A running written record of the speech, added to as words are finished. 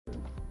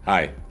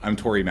Hi, I'm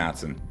Tori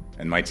Matson,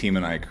 and my team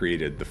and I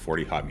created the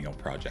 40 Hot Meal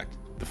Project.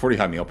 The 40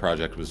 Hot Meal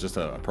Project was just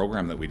a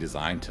program that we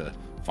designed to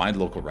find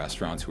local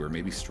restaurants who are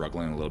maybe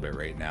struggling a little bit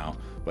right now,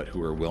 but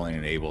who are willing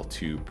and able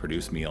to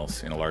produce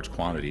meals in a large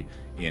quantity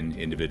in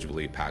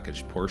individually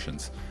packaged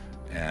portions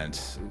and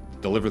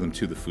deliver them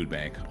to the food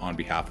bank on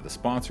behalf of the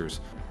sponsors.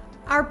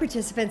 Our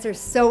participants are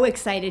so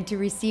excited to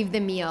receive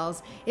the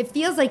meals. It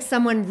feels like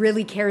someone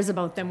really cares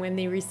about them when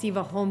they receive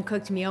a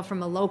home-cooked meal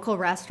from a local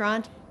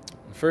restaurant.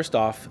 First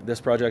off, this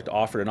project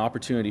offered an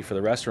opportunity for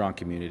the restaurant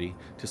community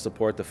to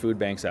support the food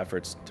bank's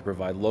efforts to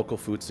provide local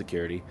food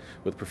security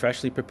with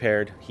professionally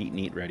prepared, heat and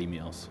eat ready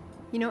meals.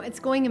 You know,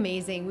 it's going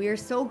amazing. We are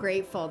so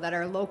grateful that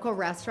our local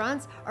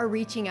restaurants are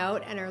reaching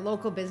out and our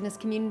local business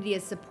community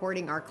is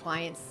supporting our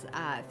clients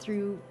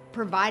through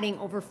providing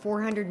over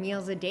 400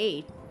 meals a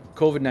day.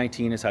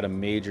 COVID-19 has had a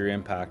major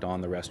impact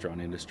on the restaurant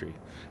industry,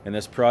 and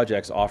this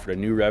project's offered a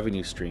new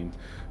revenue stream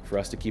for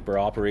us to keep our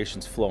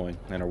operations flowing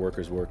and our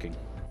workers working.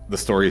 The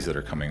stories that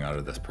are coming out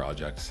of this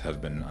project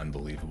have been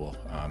unbelievable.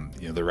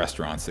 The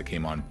restaurants that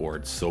came on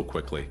board so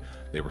quickly,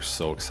 they were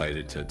so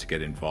excited to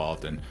get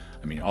involved, and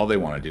I mean, all they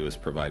want to do is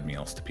provide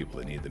meals to people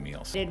that need the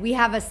meals. We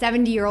have a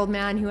 70-year-old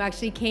man who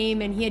actually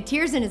came and he had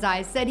tears in his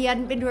eyes, said he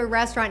hadn't been to a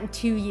restaurant in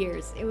 2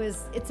 years.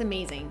 It's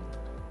amazing.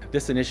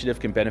 This initiative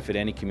can benefit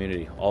any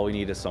community. All we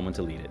need is someone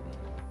to lead it.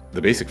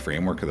 The basic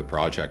framework of the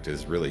project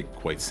is really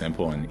quite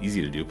simple and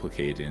easy to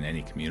duplicate in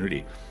any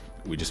community.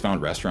 We just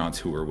found restaurants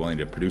who were willing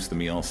to produce the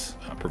meals,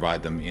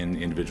 provide them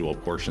in individual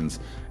portions,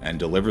 and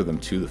deliver them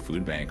to the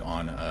food bank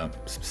on a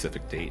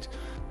specific date.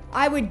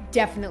 I would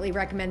definitely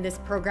recommend this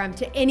program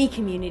to any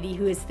community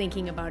who is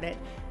thinking about it.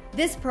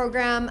 This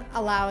program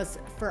allows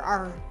for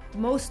our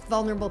most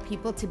vulnerable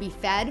people to be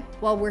fed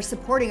while we're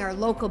supporting our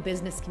local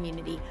business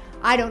community.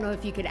 I don't know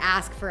if you could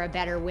ask for a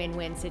better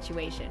win-win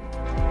situation.